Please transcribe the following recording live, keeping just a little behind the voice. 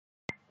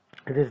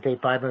This is day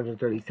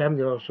 537,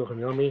 the Oral Shulchan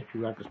Yomi. If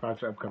you'd like to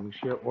sponsor upcoming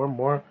shir or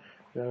more,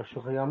 the Oral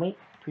Shulchan Yomi,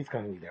 please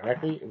contact me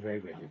directly. Very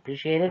greatly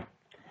appreciated.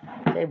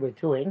 Today we're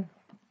doing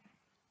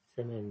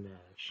Siman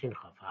Shin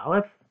Chaf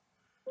Aleph,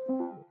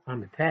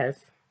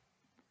 Amates,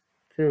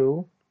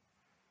 to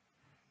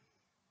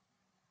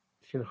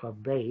Shin Chaf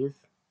Beis,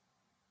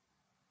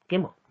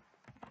 Gimel.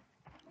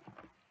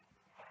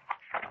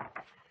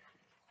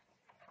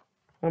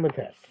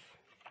 Amates.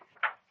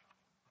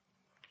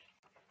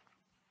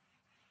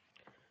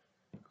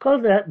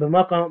 Close that, but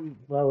well,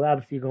 we're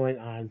obviously going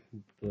on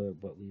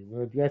what we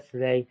learned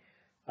yesterday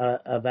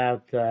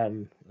about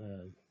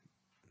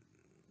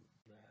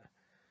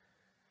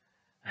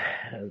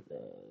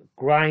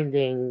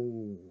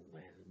grinding,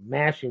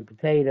 mashing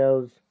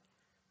potatoes,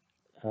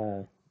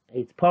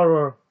 eight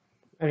poror.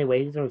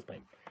 Anyway, he's going to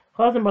explain.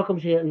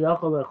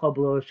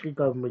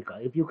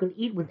 If you can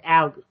eat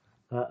without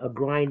a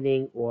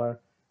grinding or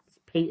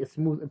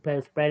smooth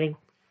spreading,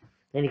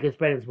 then you can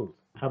spread it smooth.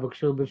 But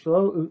if you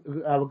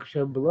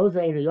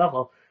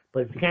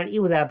can't eat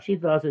without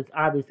pshita, also it's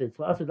obvious it's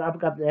also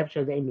perhaps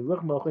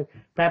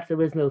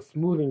there is no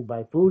smoothing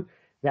by food.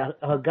 Now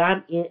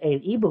hagam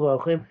and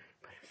ibavochim,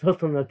 it's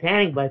also no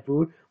tanning by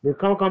food. We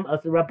come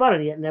as the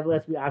rabbanon, yet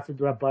nevertheless we asked the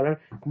rabbanon.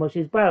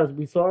 As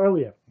we saw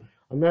earlier.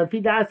 Even though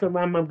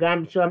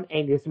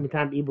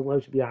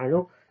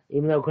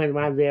according to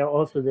Ram there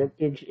also the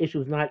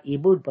issue is not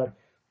ibud, but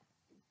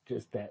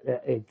just that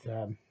it's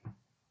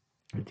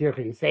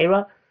tircha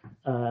yisera.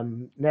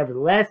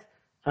 Nevertheless,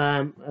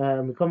 you're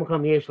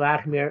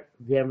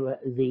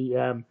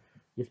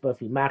supposed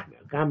to be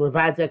machmir. Gam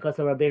levadze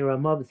kosar Rabbeinu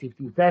Ramah v'sif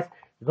tutes.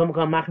 You come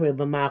machmir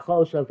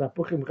b'ma'achol shel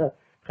tapuchim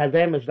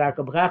chadem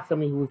shdarka brach.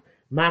 Somebody who's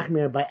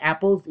machmir by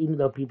apples, even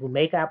though people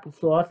make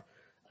applesauce.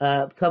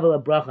 Tavel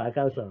bracha.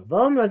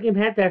 V'om lagim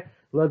heter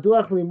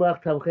laduach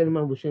limuach tavchenim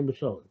ambushim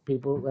b'shol.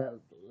 People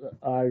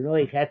are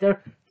noig heter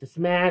to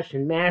smash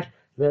and mash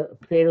the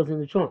potatoes in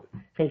the chon.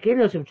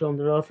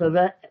 There are also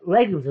the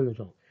legumes in the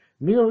chon.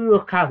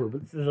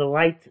 But this is a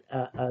light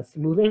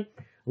smoothing.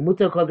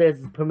 Mutar called this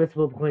is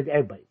permissible according to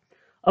everybody.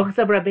 You're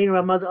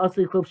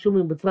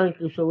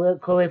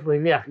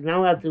not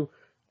allowed to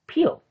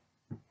peel,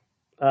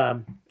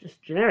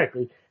 just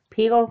generically,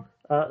 peel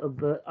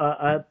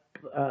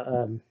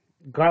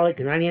garlic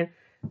and onion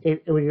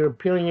when you're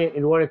peeling it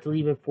in order to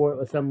leave it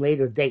for some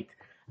later date.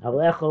 But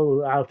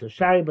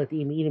to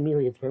eat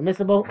immediately it's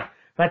permissible.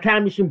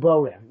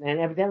 And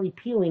evidently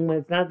peeling when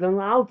it's not done on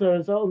the altar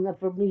is all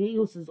for immediate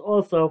use is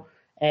also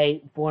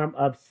a form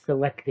of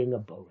selecting a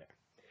borer.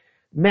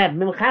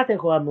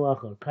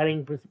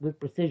 Cutting with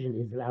precision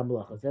is an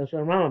amalacha.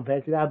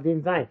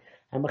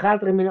 And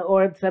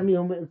somebody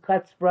who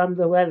cuts from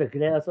the leather.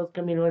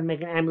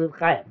 Make an amulet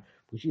chayav.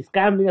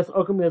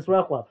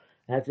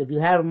 That's if you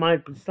have in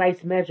mind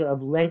precise measure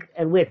of length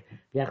and width.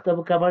 And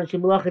you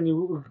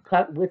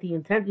cut with the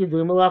intent you're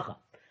doing malacha.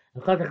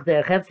 But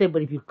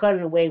if you cut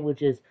in a way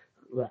which is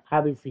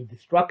obviously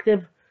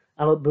destructive,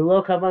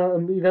 below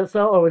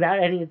so, or without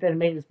any intent to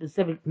make a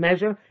specific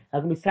measure,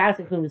 or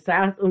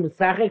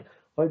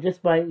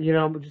just by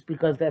just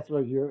because that's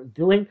what you're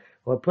doing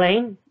or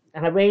playing,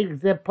 not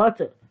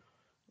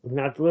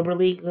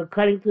deliberately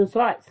cutting to the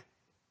size.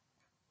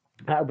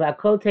 About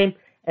kotem,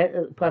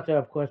 putter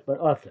of course, but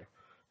also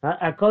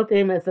a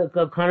kotem is a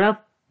kind of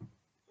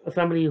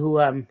somebody who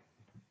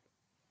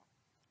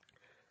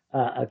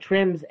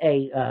trims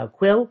a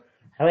quill.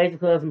 This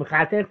is a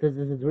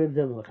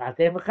derivative of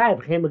mechatech.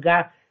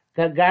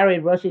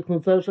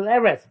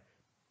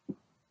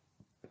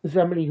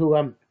 Somebody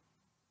who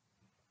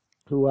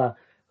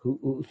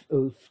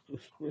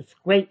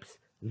scrapes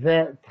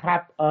the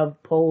top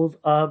of poles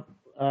of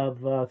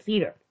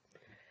cedar.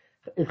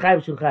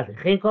 Every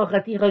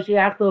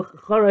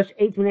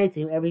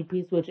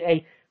piece which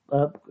a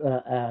what's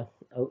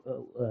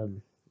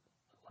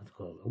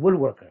called a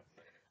woodworker.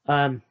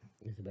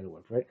 There's a better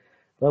word for it.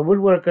 The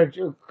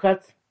woodworker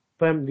cuts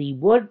from the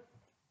wood,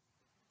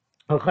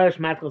 a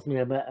blacksmith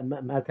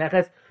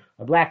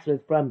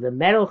from the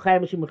metal.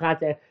 This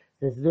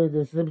is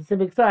the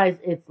specific size.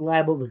 It's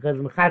liable because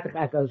of mechatech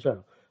akal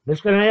shano.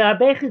 Mishkan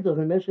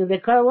hayarbe they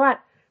cut a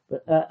lot.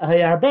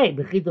 Hayarbe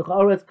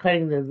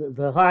cutting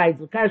the hides,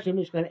 the karshim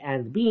mishkan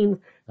and the beams,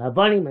 the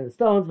avanim and the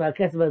stones, the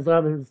kesef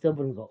azam and the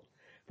silver and gold.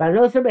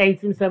 Somebody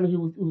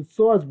who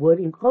saws wood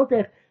in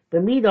kotech.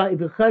 If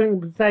you're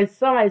cutting precise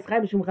size,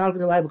 because of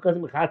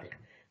mechatech.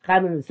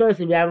 In the source,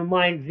 if you have in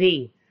mind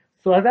the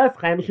sawdust,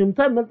 because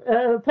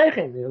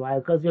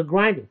you're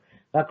grinding.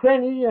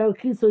 Somebody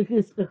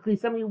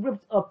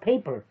rips up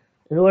paper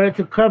in order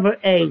to cover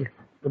a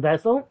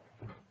vessel.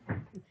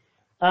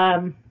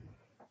 Or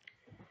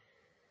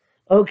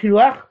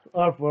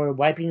for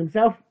wiping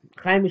himself.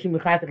 He's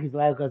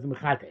allowed because of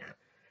mechatech.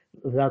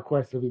 Of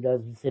course, if he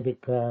does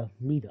specific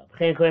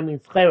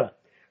midah.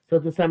 So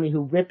to somebody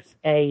who rips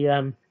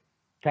a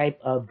type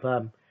of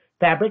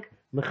fabric,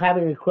 have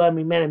his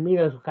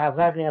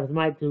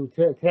mind to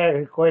tear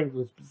it according to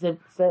a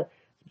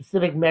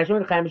specific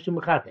measurement.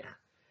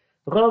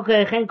 Or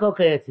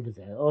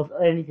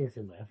anything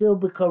similar. I feel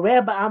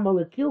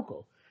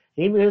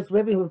Even if it's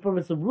whipping for the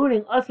purpose of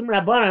rooting, Asim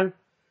Rabbanan,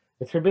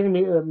 it's forbidden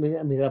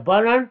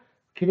Rabbanan,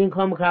 Kidding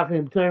Kol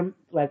Mekachim term,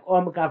 like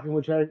all Mekachim,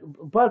 which are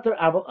butter,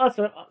 Aval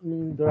Asr,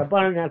 meaning the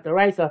Rabbanan, not the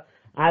Raisa.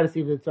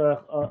 Obviously, if it's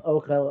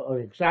Ochel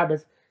or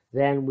Shabbos,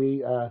 then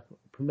we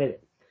permit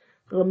it.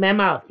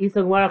 Memaf,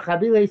 Isang Wara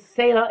Chabile,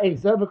 Seah,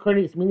 Exova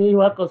Kornis, meaning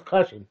what goes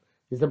cushion.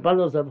 These are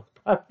bundles of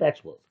tough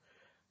vegetables.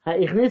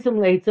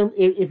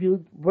 If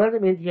you run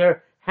them into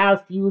your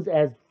house to use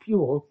as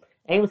fuel,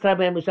 you can't use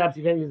them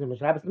as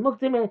Shabbos.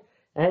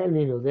 And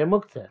you know, they're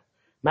muktzah.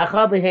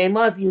 Machal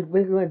behema, if you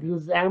bring them to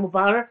use as animal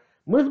fodder,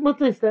 stop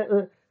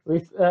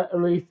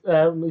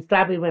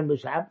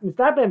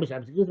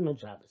Shabbos, use them on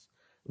Shabbos.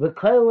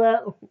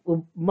 V'kola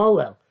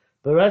molel,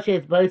 b'roshe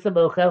it's b'isa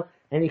b'ochel,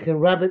 and you can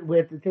rub it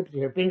with the tips of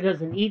your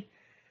fingers and eat.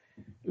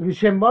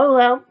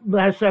 Shemolel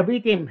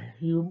b'hashavitim,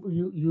 you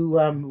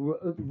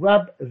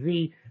rub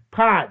the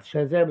pods,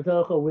 shazer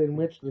b'tocho, in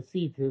which the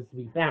seed is to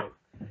be found.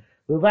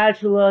 As long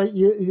as you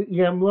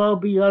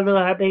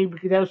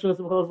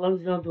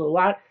don't do a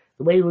lot,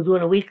 the way you would do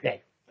on a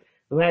weekday.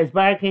 Whereas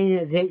Bar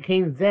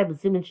Cain Zeb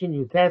Simon Shin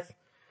Yutes,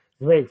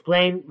 the way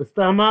explained, the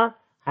stoma,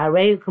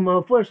 Hare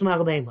Kamo for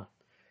Shmagabema.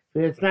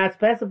 If it's not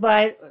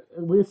specified,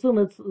 we assume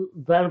it's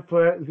done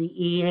for the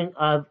eating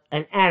of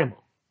an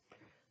animal.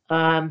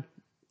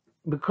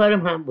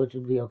 Which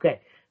would be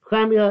okay.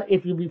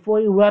 If you before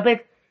you rub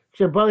it,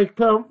 when you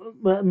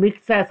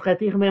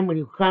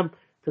come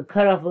to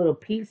cut off a little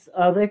piece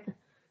of it,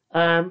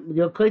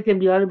 you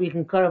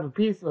can cut off a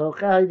piece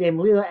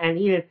and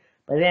eat it,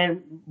 but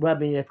then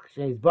rubbing it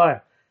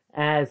bar,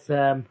 as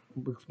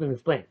it's been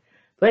explained.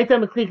 You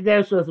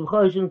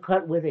shouldn't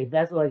cut with a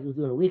vessel like you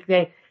do on a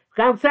weekday.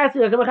 And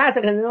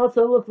it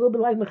also looks a little bit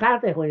like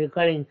mechatech when you're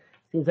cutting,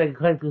 seems like you're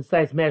cutting to a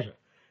precise measure.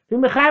 If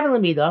you have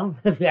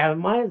in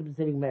mind a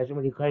specific measure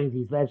when you're cutting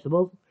these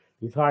vegetables,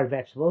 these hard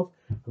vegetables,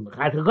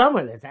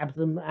 that's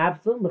absolute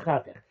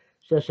mechatech.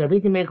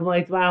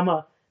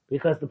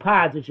 Because the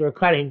pods which you're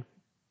cutting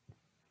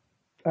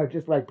are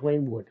just like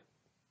plain wood.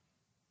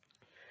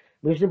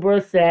 Mishnah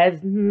Berurah says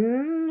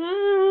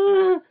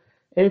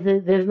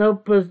there's no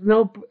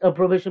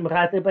prohibition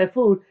by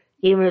food,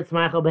 even if it's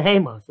machal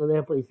behema. So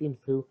therefore, he seems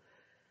to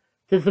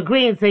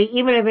disagree and say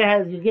even if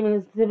you're giving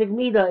a specific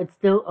midah, it's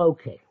still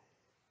okay.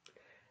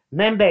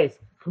 Membase,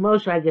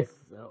 Kamosha, I guess,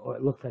 or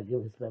it looks like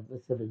giving a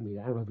specific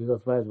midah. I don't know if he goes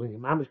as far as when your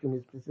mamash giving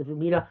a specific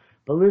midah,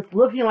 but it's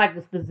looking like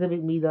a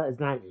specific midah is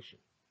not an issue.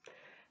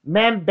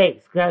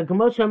 Membase,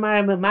 Kamosha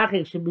Mara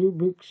Memachik should be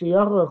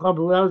Kshiyochel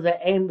Chobeloza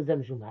Aim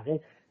Bezem Shumachik.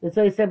 That's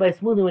why he said by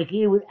smoothing, when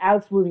you eat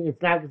without smoothing,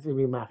 it's not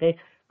considered machik.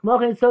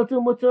 Kamochin, so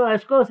too Mutzur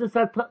Ashkos is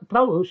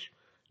Tolush.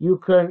 You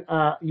can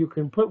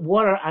put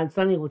water on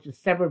something which is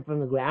severed from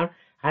the ground.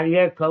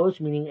 Hariyar Tolush,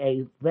 meaning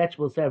a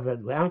vegetable severed from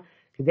the ground.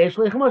 Kadesh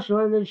Lechmosh,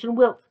 and then it shouldn't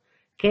wilt.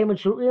 Came and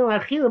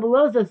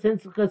because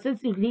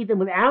since you can eat them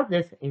without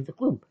this, it's a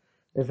klum.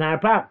 That's not a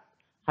problem.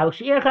 But if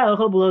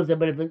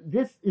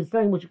this is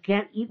something which you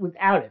can't eat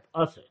without it,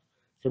 also,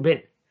 it's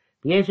forbidden.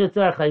 If it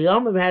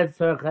has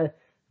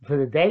for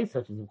the day,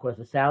 such as, of course,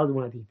 a salad we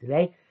want to eat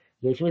today,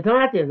 those who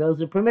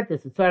permit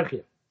this, it's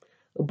tzarchir.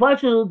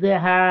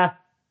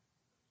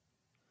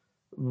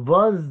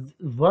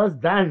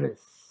 Vozdanis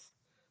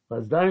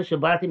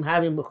Shabbatim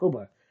having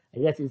mechubar. I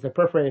guess it's a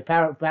perforated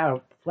flower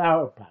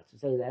pot, to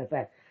say that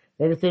effect.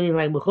 They're just sitting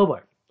like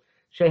mechubar.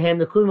 Shehem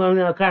the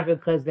kulim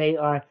because they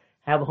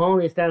have a hole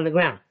and they stand on the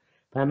ground.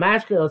 By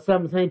mashka or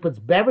somebody puts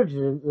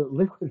beverages,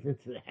 liquids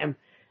into them,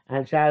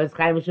 and Shabbos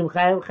chayav mishum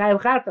chayav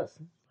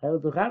chatos.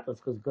 Chayav to chatos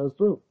because it goes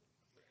through.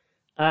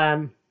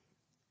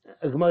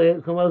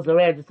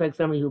 Just like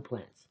somebody who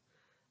plants.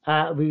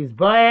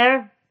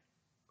 Vizbayer.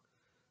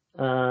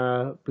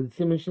 But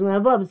Simon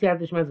Shalom, see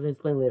after Shemaz, we'll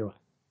explain later on.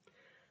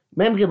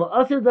 Mem Gibel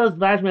also does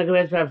Vash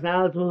Megaret Shabbos,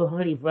 now to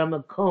honey from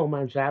a comb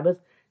on Shabbos,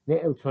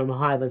 from a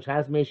hive on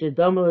Shabbos, make sure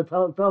Domel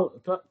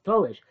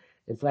Tolish.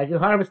 It's like you're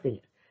harvesting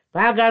it.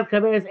 Even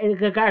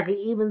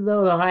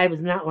though the hive is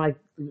not like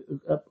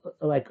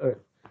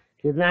earth.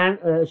 Like it says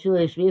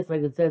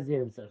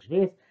in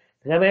Shvius.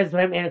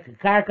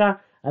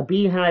 A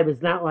beehive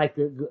is not like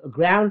the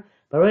ground.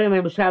 But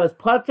remember Shabbos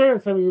Potter,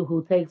 somebody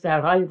who takes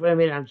out honey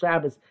from it on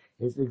Shabbos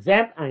is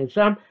exempt. I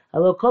Sham, a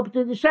little cup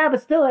to the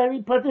Shabbos, still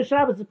any Potter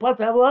Shabbos is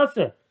Potter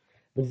Havosser.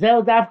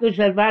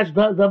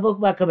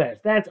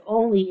 That's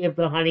only if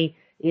the honey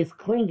is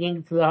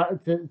clinging to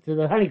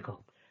the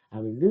honeycomb. I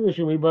mean, this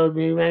should we both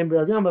be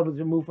remembered. But was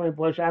removed from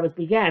before Shabbos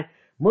began.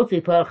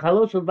 Mutzi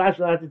Chalosh Vash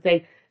will have to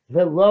take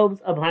the loaves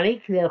of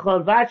honey.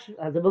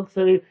 The book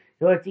says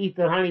you have to eat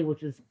the honey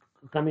which is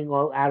coming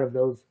all out of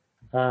those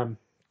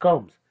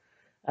combs.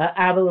 But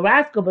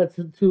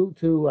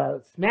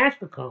to smash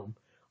the comb,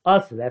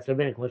 also that's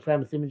rabbinic.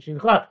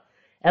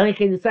 Ellie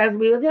can decide to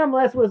be with them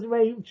unless it was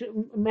already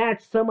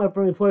matched somewhere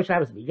from before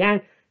Shabbos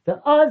began.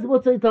 The Oz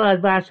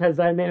Vash has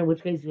a man in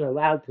which case you're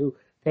allowed to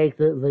take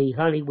the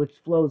honey which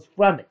flows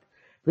from it.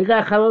 To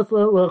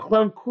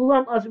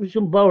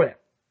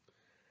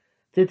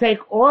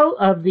take all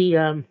of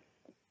the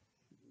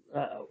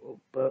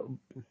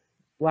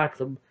blocks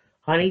of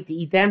honey to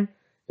eat them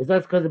It's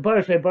also because the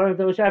butter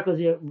because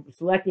you're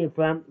selecting it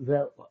from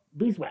the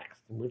beeswax,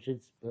 in which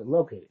it's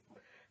located.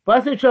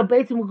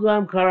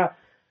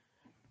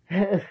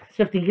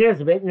 Shifting gears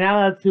a bit, you're now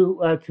allowed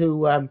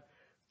to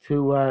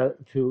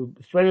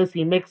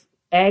strenuously mix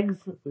eggs,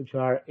 which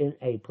are in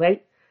a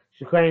plate.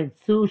 Shekharin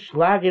two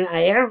schlagen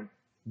air,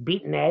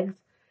 beaten eggs,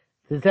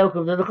 to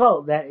selkum to the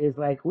cold. That is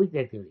like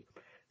weekday activity.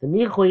 The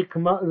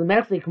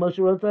Mexican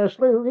commotion wrote so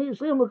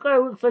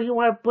you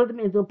want to put them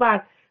into a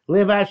pot,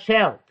 live a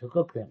shell to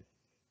cook them.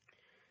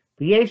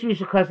 The Yeshu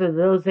Shekasa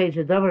those say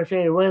Shadavar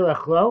Shay Royal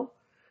Achlo,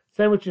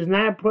 so which is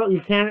not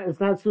it's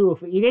not suitable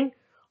for eating.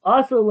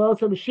 Also,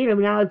 loso machina,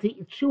 you're not allowed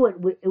to chew it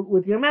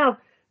with your mouth,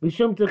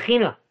 mishum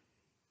techina,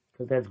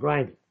 because that's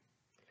grinding.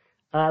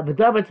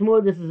 V'davar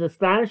Tamur, this is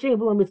astonishing.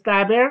 V'lo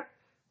mistaber,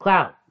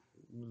 cloud.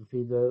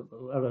 See, the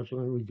Rosh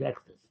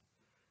rejects this.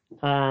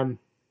 In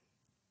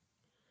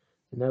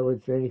other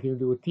words, anything to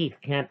do with teeth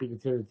can't be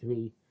considered to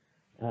be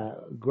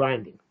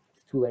grinding.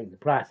 It's too late in the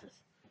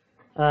process.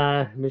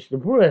 Mishnah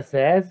Berurah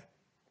says,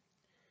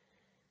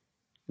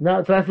 no,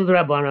 it's less with the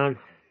Rabbanon,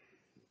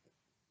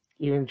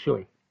 even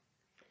chewing,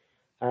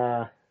 in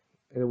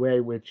a way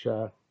which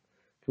can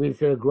be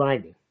considered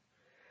grinding.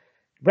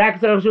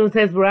 Brackets of Shimon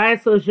says,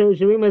 Variety, so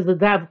Shirima is the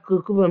Dav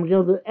Kukulam,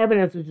 the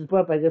evidence which is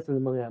brought by, I guess, in the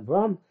Magen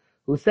Avraham,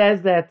 who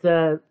says that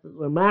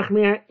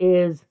Machmir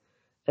is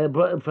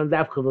from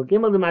Dav Kukulam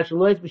Gimel, the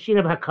Mashalois,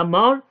 B'Shinav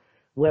HaKamon,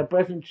 where a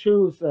person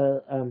chews,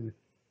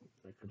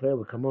 compared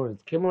with Kamon,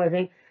 it's Kimmel, I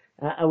think,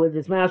 with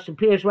his mouth,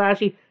 Shapirish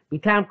Rashi,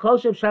 Bitam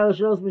Koshev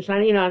Shalosh Ros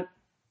B'Shaninon.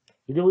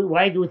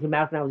 Why do it with your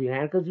mouth, not with your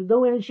hand? Because you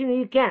do it in Shina,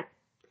 you can't.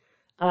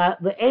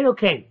 But ain't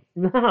okay.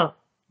 No,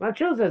 not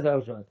true, says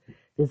Oshon.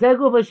 The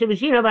Zeguf of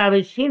Shibashina about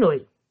his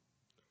Shinui.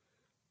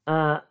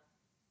 I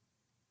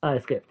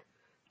skipped.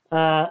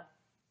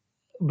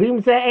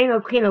 Bim say ain't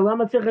okay,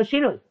 Lama Tzircha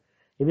Shinui.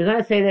 If you're going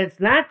to say that it's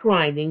not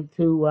grinding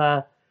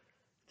to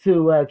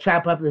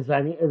chop up this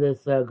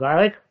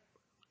garlic,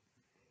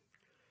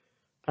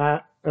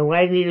 and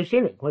why do you need a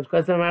Shinui? What's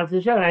because I'm out to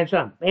the show?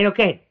 Ain't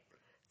okay.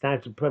 It's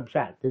not a prep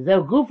shot. The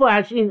Zeguf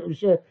of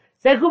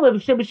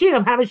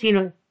Shibashina have a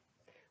Shinui.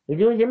 You're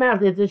doing your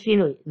mouth, it's a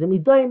Shinui. The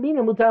Midoyim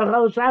Bina Mutar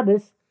Chol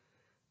Shabbos.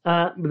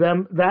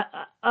 The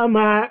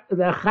Amar,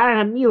 the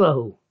Char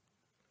HaMilahu.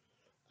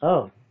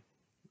 Oh,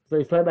 so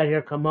he's talking about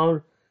here,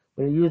 Kamon,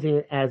 when you're using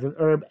it as an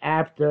herb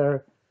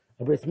after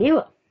a bris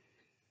milah.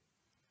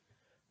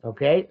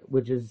 Okay,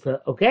 which is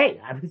okay,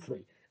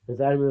 obviously. Because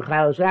I was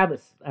Chal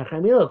Shabbos, Char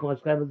HaMilahu,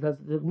 K'mosh Chal the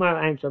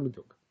Gemara, Ein Shom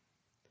B'tuk.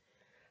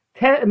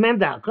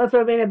 Mendal,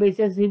 Kosar Rabbeinu Beis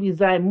says he be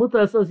Zayin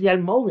Mutar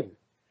Asosiyan Molin.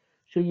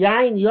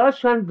 Shuyayin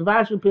Yoshan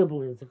Dvash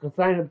Upilpulin. It's a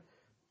sign of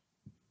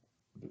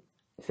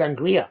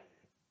sangria.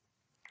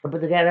 Put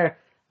together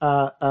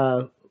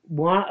old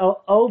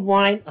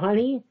wine,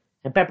 honey,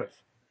 and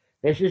peppers.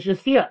 They should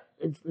see it.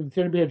 It's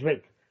going to be a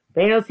drink.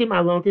 They don't see my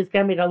lontis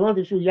can make a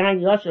lontis shu yain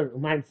yosher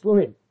uman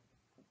slulim,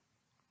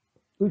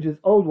 which is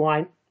old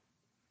wine,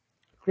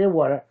 clear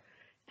water,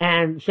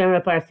 and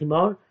shemer far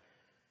simon,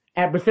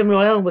 and persimmon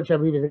oil, which I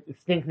believe is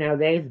extinct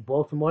nowadays,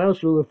 balsam oil,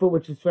 shula fruit,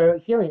 which is for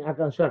healing.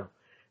 Akal shono.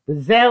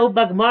 The zeu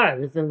bagmar.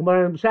 This is the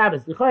Gemara in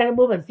Shabbos. The choyim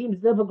movement seems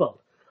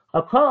difficult.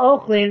 Hakol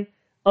ochlin.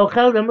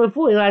 Ochel them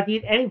refuah. You have to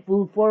eat any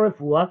food for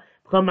refuah.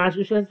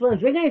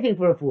 Drink anything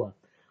for refuah.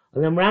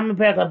 And then Ram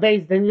Percha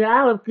base. Then you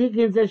have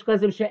kikin zesh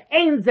because of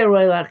she'ein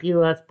zeroy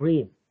lachilas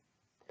priim.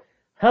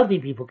 Healthy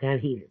people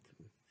can't eat it.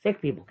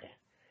 Sick people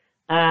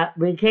can.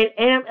 When can't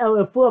enam el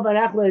refuah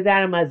barachlo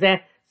yadana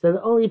mazeh. So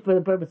only for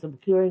the purpose of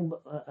curing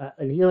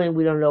and healing,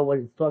 we don't know what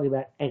it's talking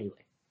about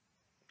anyway.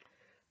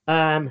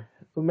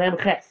 Mem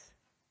ches.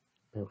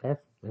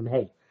 Mem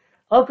hey.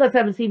 Okas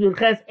habesiv yud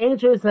ches.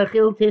 Ain't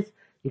hachiltis.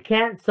 You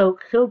can't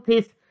soak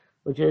chiltis,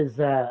 which is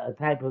a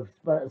type of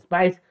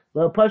spice,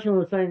 low potion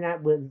with something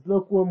that with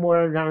lukewarm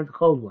water down into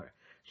cold water.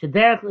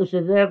 Shederech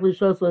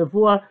lishos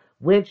refuah,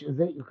 which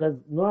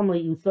because normally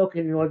you soak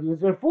it in order to use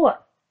refuah.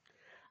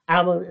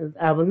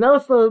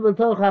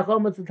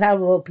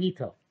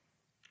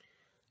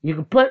 You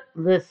can put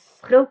this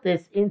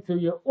chiltis into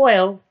your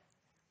oil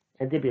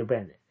and dip your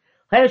bread in it.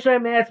 If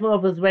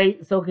it's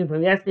way soaking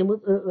from yesterday,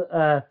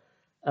 the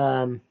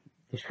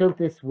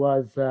chiltis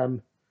was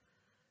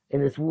in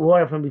this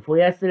water from before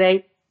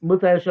yesterday,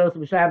 mutar shos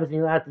b'Shabbos, and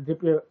you're allowed to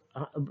dip your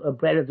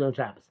bread into on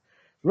Shabbos.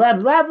 Lab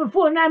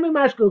refuah, not me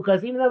mashku,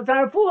 because even though it's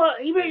not refuah,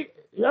 even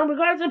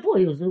regards refuah,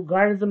 he was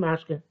regarded as a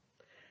mashka.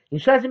 In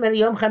Shashim and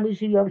Yom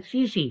Chamishi, Yom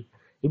Shishi,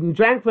 if you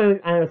drank from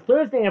it on a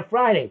Thursday and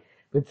Friday,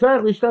 the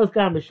tzarich lishtos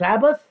gam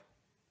b'Shabbos,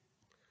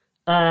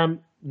 and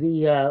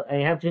you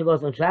have to go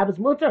on Shabbos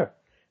mutar.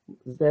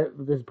 This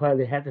is part of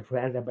the heter for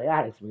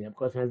antibiotics. We have, of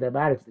course,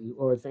 antibiotics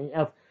or something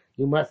else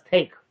you must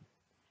take.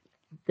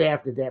 Day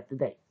after day after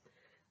day.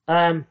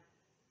 Hilchah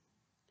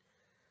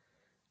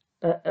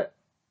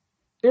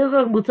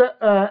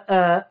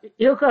mutar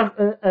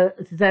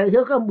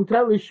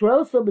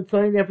lishroso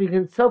b'tzoyin. If you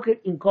can soak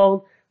it in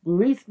cold,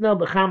 release no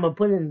b'chama,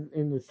 put it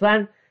in the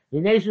sun.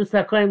 Yineshu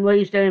sakoyim lo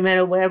yishteri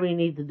menu, whatever you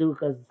need to do,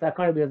 because the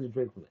sakoyim doesn't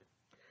drink from it.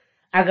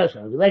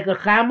 Agashon, if you like a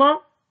chama,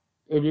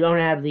 if you don't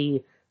have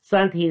the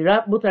sun to heat it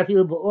up. Mutar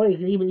feel, or you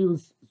can even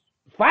use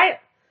fire.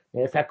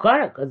 There's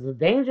sakana because there's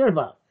danger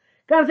involved.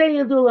 God saying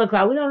you do a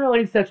cloud. We don't know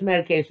any such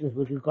medications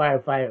which require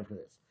fire for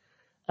this.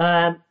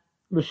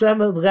 L'sham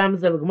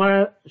v'gams of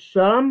Gemara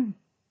sham.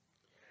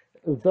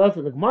 It's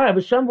also the Gemara.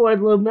 V'sham word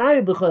lo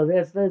mari b'chol.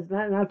 That's not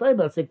talking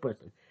about a sick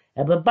person.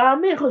 But Baal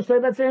Michal is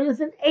talking about saying it's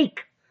an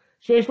ache.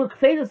 Sheish lo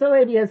kfeidus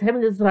alevi has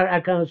heaven is har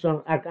arkan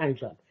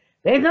sham.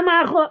 There's a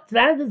machlo. It's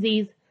not a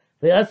disease.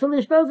 V'yasol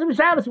lishtos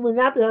b'Shabbos. We will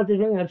not be able to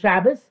drink on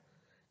Shabbos.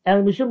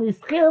 And mishum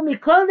yischil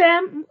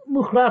mikodem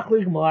muchrach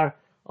ligmar.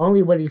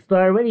 Only when he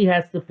started already, he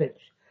has to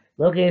finish.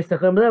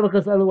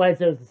 Because otherwise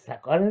there's a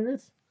sakon in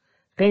this.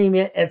 So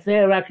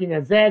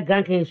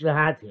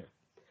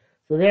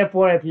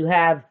therefore, if you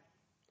have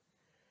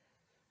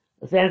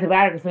a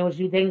antibiotic or something which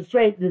you take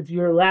straight, that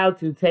you're allowed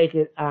to take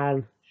it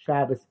on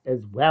Shabbos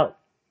as well.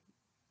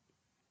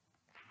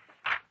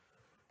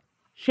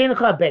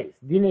 Shincha base.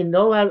 Dine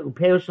nolad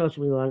uperush no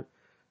shmilan.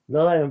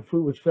 Nolad and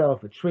fruit which fell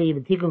off a tree.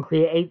 V'tikun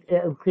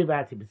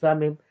klivati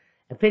b'samim.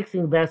 And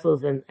fixing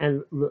vessels and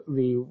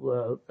the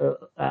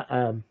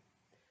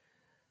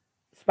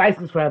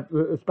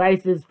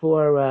spices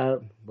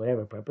for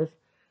whatever purpose.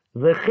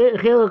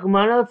 V'chiluk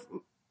manos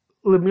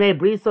l'bnei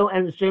briso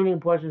and distributing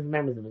portions of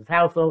members of his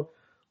household.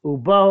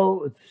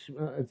 Ubo,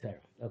 etc.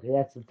 Okay,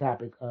 that's the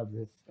topic of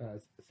this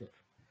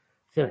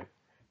sif.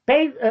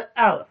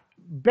 Aleph.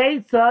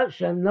 Beitza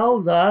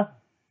shanoda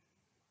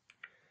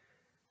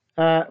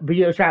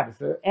b'yor Shabbos.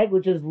 The egg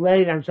which is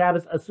laid on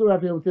Shabbos, asura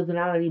fil tilton,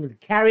 not even to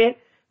carry it.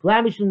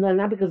 Not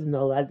because of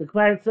Nola. The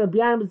Kvaritz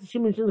beyond the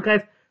Shimon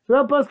Shulchan. So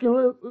all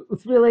poskim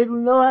it's related to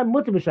Nola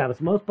mutar b'Shabbos.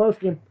 Most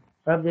poskim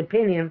are of the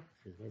opinion.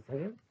 Excuse me a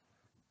second.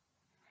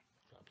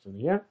 Stops in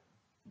here.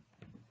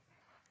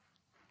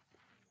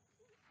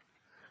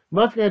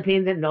 Most of the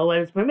opinion that Nola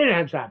is permitted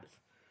on Shabbos.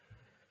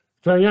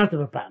 So you don't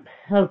have a problem.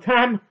 El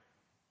Tam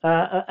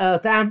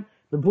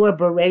before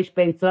Bereish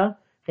Beitza.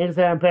 Things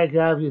that I'm paying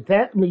out of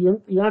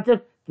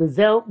Yontif. The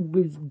Zel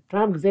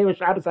Tam Gzeira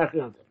Shabbos Ach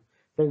Yontif.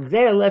 The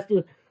Gzeira lets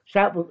you.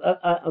 Of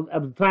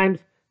the times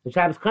the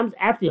Shabbos comes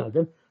after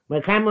Yontif,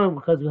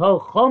 because we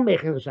hold Chol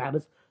Mechin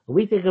Shabbos, a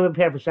week they can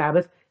prepare for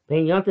Shabbos,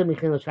 then Yontif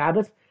Mechin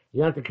Shabbos,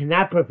 Yontif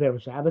cannot prepare for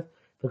Shabbos.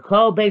 The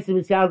Kol Beis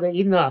Misyal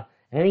De'idna,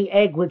 any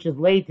egg which is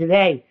laid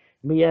today,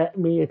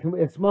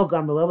 smoke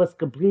on was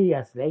completed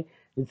yesterday,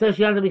 and so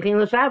Yontif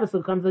Mechin Shabbos, so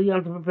it comes to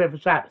Yontif prepare for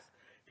Shabbos.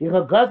 If you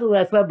hold Gazul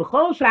Esla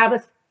B'chol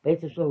Shabbos,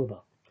 Beis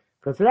Shulabo.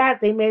 Because of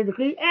that, they made a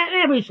decree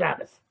every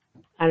Shabbos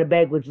on a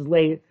egg which is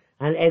laid,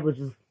 on an egg which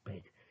is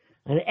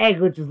an egg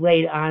which is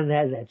laid on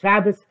that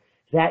Shabbos,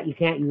 that you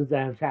can't use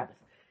that on Shabbos.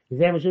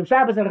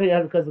 Shabbos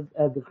because of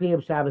the decree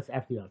of Shabbos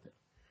after Yontif.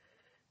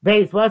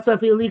 Base, what's up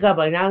for illegal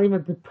by not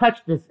even to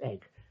touch this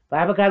egg? But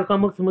avocado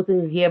come muksa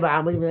mutin here, but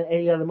I'm even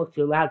any other muksa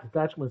you're allowed to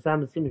touch. When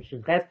some simon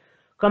shinches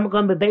come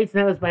by base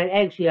now by an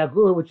egg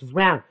shiagula which is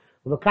round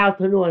with a cow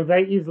tanu and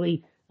very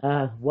easily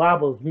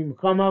wobbles.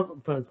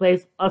 From its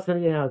place, also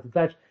you know to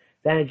touch.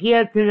 Then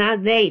again to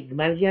not date. The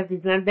man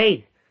is not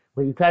date.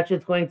 When you touch it,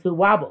 it's going to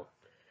wobble.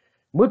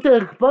 Mutter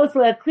supposed to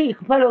let clean, you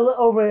can put it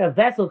over a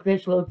vessel, so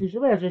it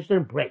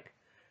shouldn't break.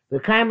 The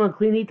kaim on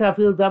clean nita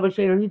feel double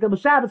shade or nita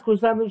b'Shabbos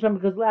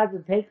because allowed to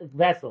take a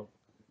vessel,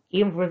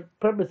 even for the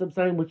purpose of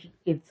something which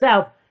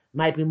itself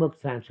might be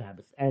muktzah on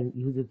Shabbos, and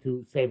use it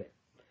to save it.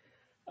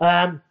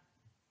 When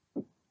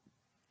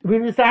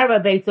the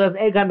sarva base of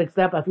egg got mixed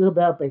up, I feel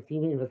belt by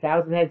steaming in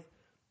 1,000 eggs.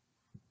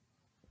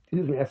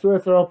 Excuse me,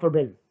 asuras are all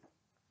forbidden.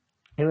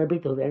 And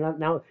repito, they're not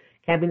now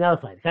can't be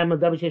nullified. Kaim on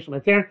double shade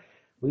matir.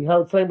 We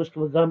held flame which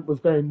was going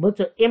to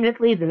mutter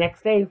imminently the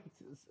next day,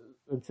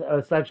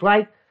 or such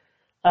like.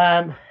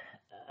 I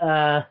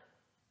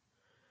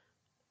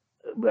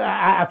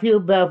feel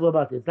bad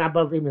about this. It's not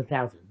about even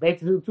 1,000.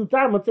 Basically, 2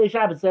 times Motzei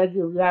Shabbos said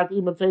you have to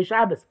eat Motzei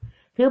Shabbos.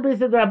 Feel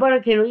busy the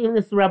Rabbanan came even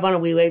this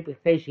Rabbanan we wait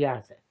because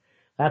Shiyase.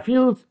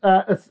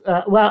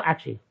 Well,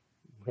 actually,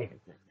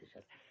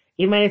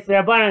 even it's the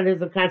Rabbanan,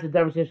 there's a concept of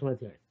conversation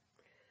material.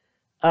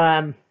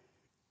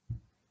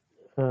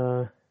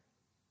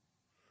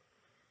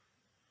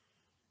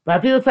 But I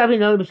feel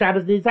something on the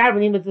Shabbos needs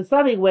when even it's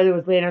something whether it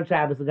was later on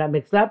Shabbos it got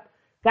mixed up.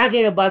 Can't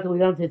get about it, we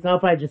don't say it's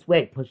not just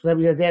wait. Push let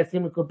me there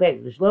simple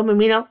base. The Shalom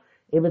Amino,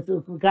 if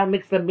it got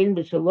mixed up in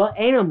the Shalom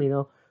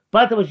Amino,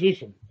 but it was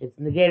Yishin. It's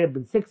negated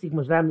but 60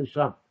 Mashlam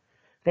Nisham.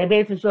 They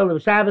base the Shalom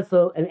of Shabbos,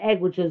 so an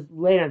egg which is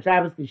laid on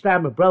Shabbos, the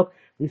Shlam broke.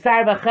 The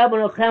Sarva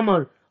Chemon or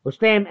Chemon or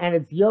Stem and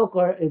its yolk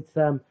or its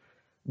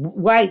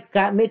white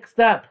got mixed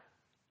up.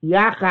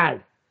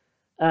 Yachad.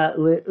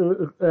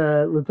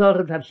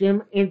 L'torah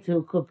tavshim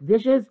into cooked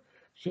dishes.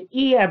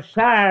 She'i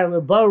avshar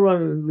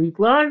l'boron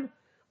litlon,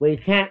 where you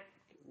can't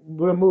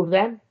remove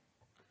them.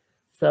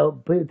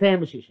 So b'tayim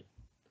b'shishim.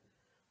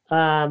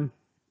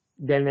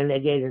 Then the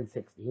negate in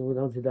 60. We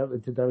don't see that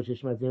it's a Davar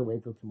Shishma.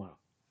 Wait till tomorrow.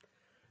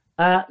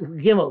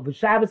 Gimel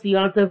v'Shabbos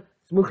Yontiv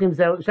smuchim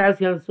Shabbos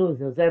Yontiv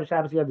smuchim Zev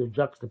Shabbos Yontiv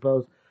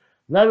juxtaposed.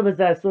 Another was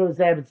that sort of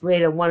Zev. It's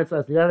later one is the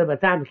other. By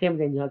the time it came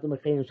then Yontiv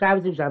Mechin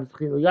Shabbos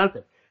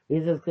Yontiv.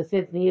 These are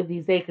consistent.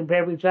 These they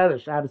compare with each other.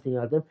 Shabbos and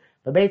Yontiv.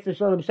 But based on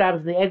Shalom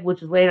Shabbos, the egg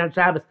which is laid on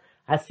Shabbos,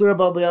 Asura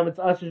bo b'yom, it's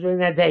usher during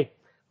that day.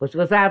 But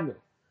Shkosavnu.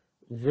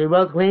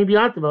 Zerot Klein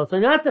B'yontav, also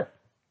Yontav.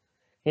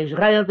 And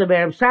Shechai Yontav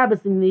Erev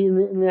Shabbos, in the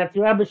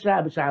Atzirah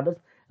B'Shabbos,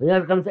 when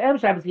Yontav comes to Erev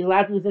Shabbos, he's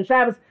allowed to use on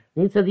Shabbos,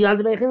 and he said the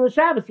Yontav Echin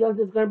Shabbos, Yontav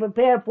is going to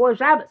prepare for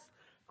Shabbos.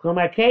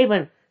 Klomar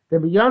Kavan, the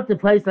B'yontav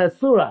place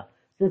Asura,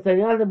 since the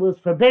Yontav was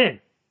forbidden.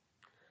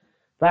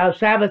 While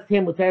Shabbos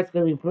Tim Mutar is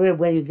going to be prepared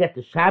when you get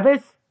to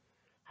Shabbos,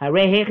 Hare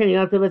Hechin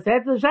Yontav is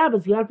said to the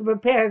Shabbos, you have to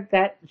prepare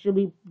that should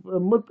be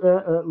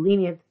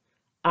lenient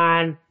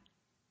on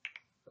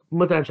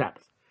Mutar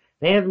Shabbos.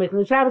 They have to make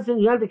the Shabbos,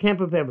 and Yontav can't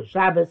prepare for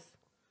Shabbos.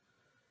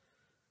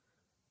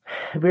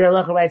 Bir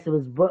Halacha writes it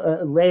was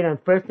laid on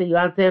first day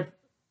Yontav,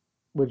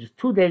 which is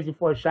 2 days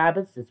before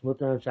Shabbos. It's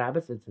Mutar on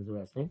Shabbos. It's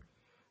interesting.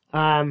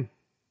 L'chein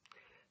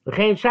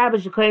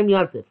Shabbos Shekayim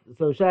Yontav.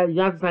 So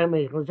Yontav not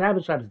making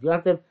Shabbos. Shabbos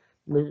Yontav.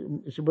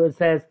 Shabbat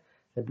says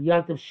that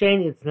Yontav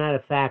Sheni, it's not a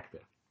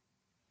factor.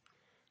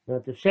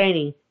 Yontav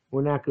Sheni,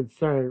 we're not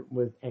concerned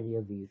with any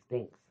of these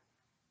things.